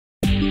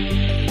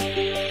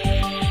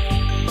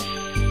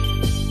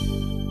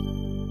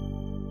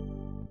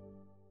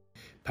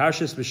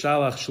Parshas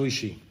Beshalach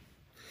Shlishi.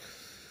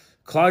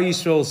 Klal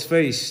Yisrael is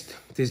faced.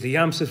 There's the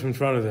Yam Suf in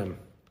front of them.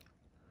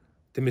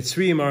 The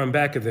Mitzrayim are in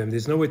back of them.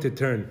 There's nowhere to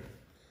turn.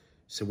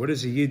 So what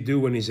does a Yid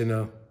do when he's in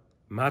a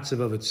matzav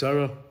of a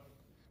tzara,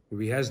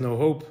 where he has no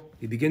hope?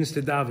 He begins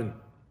to daven.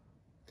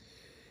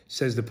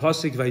 Says the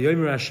pasuk,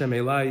 Vayomer Hashem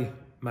Elai,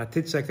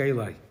 Matitzak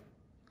Elai.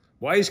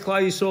 Why is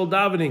Klal Yisrael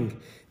davening?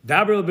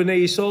 Daber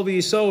b'nei Yisrael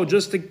v'Yisrael,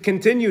 just to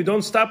continue.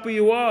 Don't stop where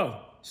you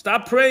are.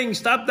 Stop praying.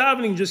 Stop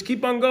davening. Just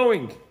keep on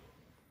going.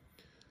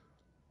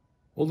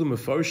 All the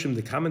Mefarshim,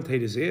 the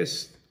commentators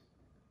asked,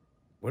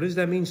 what does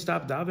that mean,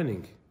 stop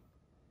davening?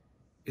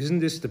 Isn't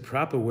this the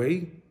proper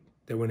way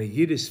that when a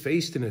Yid is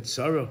faced in a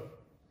tzara,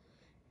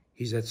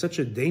 he's at such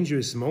a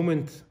dangerous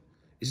moment,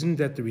 isn't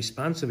that the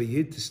response of a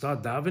Yid to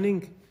start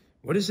davening?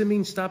 What does it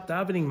mean, stop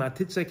davening?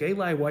 Matitzek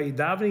Eli, why are you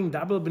davening?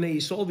 Dabel b'nei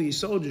Yisrael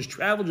v'Yisrael, just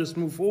travel, just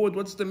move forward.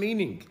 What's the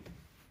meaning?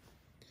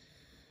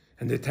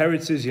 And the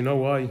Teretz says, you know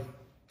why?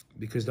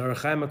 Because the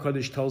Arach Chaim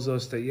HaKadosh tells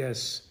us that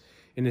yes,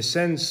 in a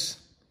sense,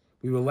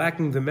 we were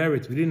lacking the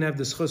merit. We didn't have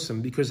the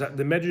schusim. Because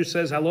the Medrash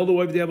says,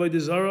 Halolu oivdei avodah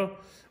zarah,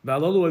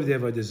 v'halolu oivdei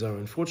avodah zarah.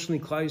 Unfortunately,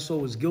 Klal Yisrael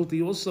was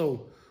guilty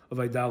also of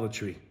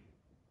idolatry.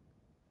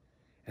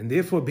 And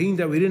therefore, being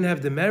that we didn't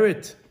have the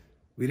merit,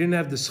 we didn't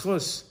have the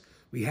schus,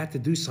 we had to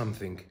do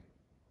something.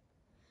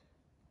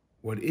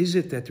 What is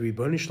it that the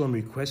Rebbeinu Shalom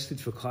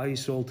requested for Klal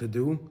Yisrael to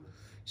do?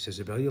 He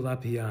says, Abel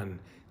Yalapiyan,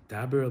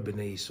 Daber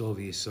b'nei Yisrael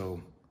v'Yisrael.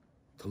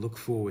 To look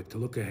forward, to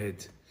look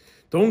ahead.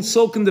 Don't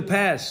sulk in the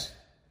past.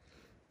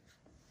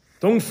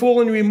 Don't fall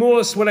in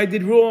remorse what I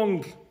did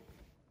wrong.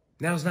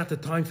 Now's not the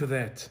time for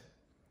that.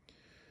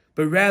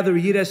 But rather,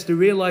 Yid has to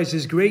realize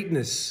his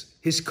greatness,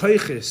 his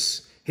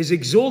koiches, his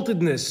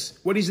exaltedness,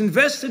 what he's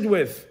invested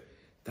with.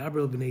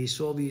 Daber b'nei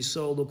Yisrael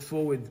v'Yisrael, look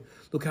forward.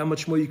 Look how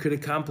much more you could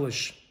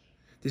accomplish.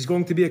 There's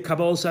going to be a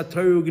Kabbalah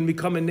Sator. We're going to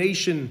become a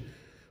nation.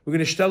 We're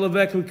going to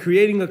shtelevek. We're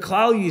creating a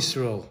Klal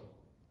Yisrael.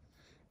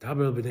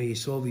 Daber b'nei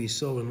Yisrael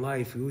v'Yisrael in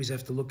life. We always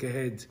have to look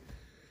ahead.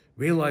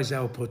 Realize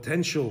our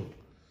potential,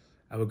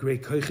 our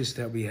great koiches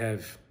that we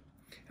have.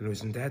 And it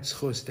was in that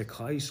schus that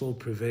Klal Yisrael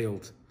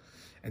prevailed.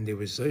 And they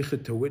were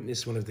zeicher to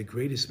witness one of the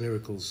greatest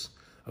miracles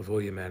of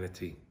all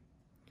humanity.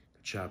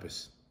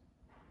 Shabbos.